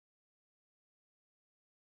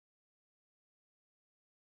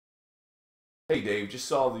Hey Dave, just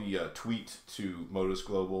saw the tweet to Motus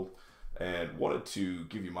Global and wanted to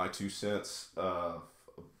give you my 2 cents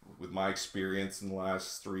with my experience in the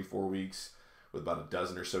last 3, 4 weeks with about a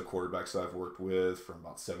dozen or so quarterbacks I've worked with from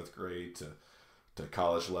about seventh grade to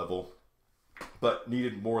college level, but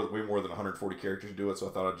needed way more than 140 characters to do it, so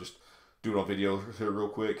I thought I'd just do it on video here real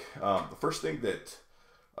quick. The first thing that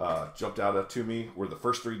jumped out to me were the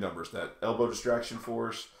first three numbers: that elbow distraction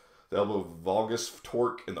force, the elbow valgus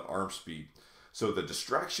torque, and the arm speed. So the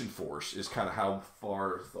distraction force is kind of how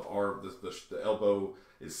far the arm, the elbow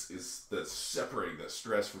is the separating, the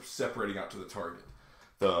stress from separating out to the target.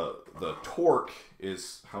 The torque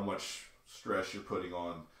is how much stress you're putting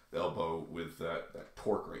on the elbow with that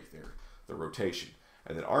torque right there, the rotation.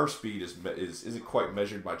 And then arm speed isn't quite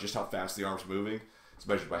measured by just how fast the arm's moving. It's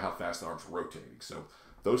measured by how fast the arm's rotating. So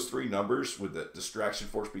those three numbers, with the distraction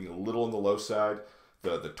force being a little on the low side,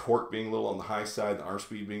 the torque being a little on the high side, the arm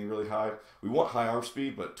speed being really high. We want high arm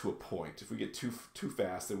speed, but to a point. If we get too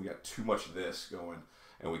fast, then we got too much of this going,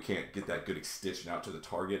 and we can't get that good extension out to the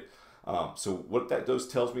target. So what that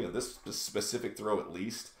tells me, this specific throw at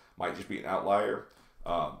least might just be an outlier.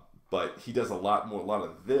 But he does a lot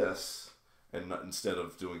of this, and not, instead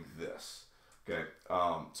of doing this. Okay,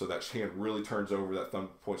 so that hand really turns over, that thumb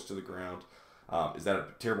points to the ground. Is that a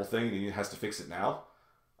terrible thing and he has to fix it now?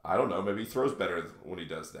 I don't know. Maybe he throws better when he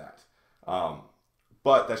does that.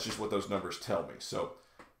 But that's just what those numbers tell me. So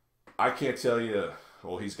I can't tell you,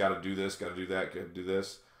 well, he's got to do this, got to do that, got to do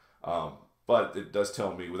this. But it does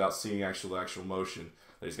tell me, without seeing actual motion,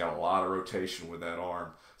 that he's got a lot of rotation with that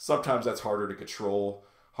arm. Sometimes that's harder to control,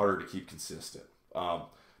 harder to keep consistent.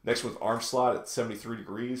 Next one's arm slot at 73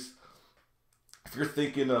 degrees. If you're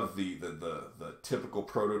thinking of the typical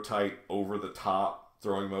prototype over the top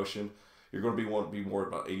throwing motion, you're going to want to be more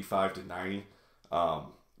about 85 to 90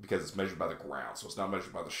 because it's measured by the ground. So it's not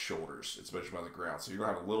measured by the shoulders. It's measured by the ground. So you're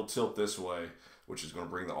going to have a little tilt this way, which is going to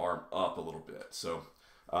bring the arm up a little bit. So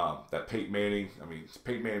that Peyton Manning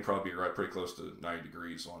probably be right pretty close to 90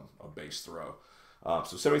 degrees on a base throw.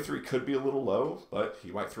 So 73 could be a little low, but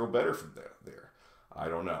he might throw better from there. I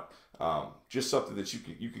don't know. Just something that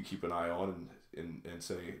you can keep an eye on and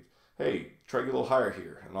say, hey, try to get a little higher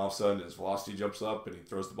here. And all of a sudden his velocity jumps up and he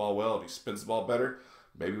throws the ball well and he spins the ball better.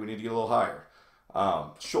 Maybe we need to get a little higher.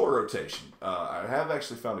 Shoulder rotation. I have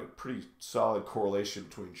actually found a pretty solid correlation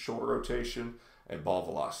between shoulder rotation and ball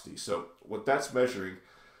velocity. So what that's measuring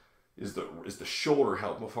is the shoulder,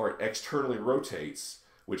 how far it externally rotates,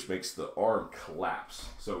 which makes the arm collapse.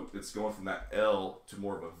 So it's going from that L to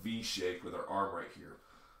more of a V shape with our arm right here.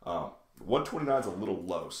 129 is a little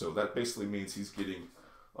low, so that basically means he's getting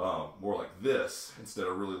more like this instead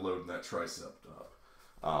of really loading that tricep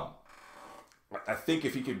up. I think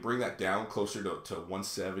if he could bring that down closer to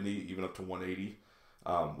 170, even up to 180,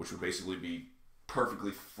 which would basically be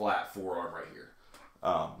perfectly flat forearm right here,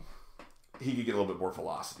 he could get a little bit more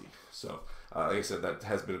velocity. So, like I said, that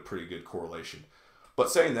has been a pretty good correlation. But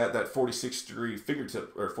saying that 46 degree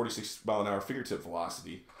fingertip or 46 mile an hour fingertip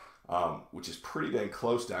velocity, which is pretty dang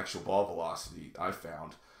close to actual ball velocity, I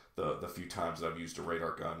found the few times that I've used a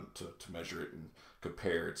radar gun to measure it and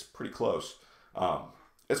compare, it's pretty close.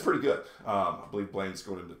 It's pretty good. I believe Blaine's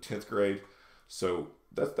going into 10th grade, so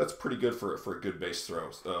that's pretty good for a good base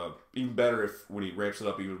throw. Even better if when he ramps it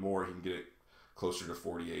up even more, he can get it closer to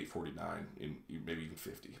 48, 49, and maybe even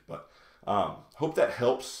 50. But hope that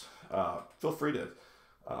helps. Feel free to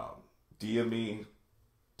DM me,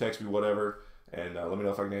 text me, whatever, and let me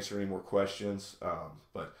know if I can answer any more questions.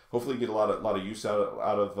 But hopefully you get a lot of use out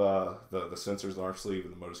of the sensors, the arm sleeve,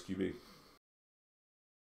 and the MotusQB.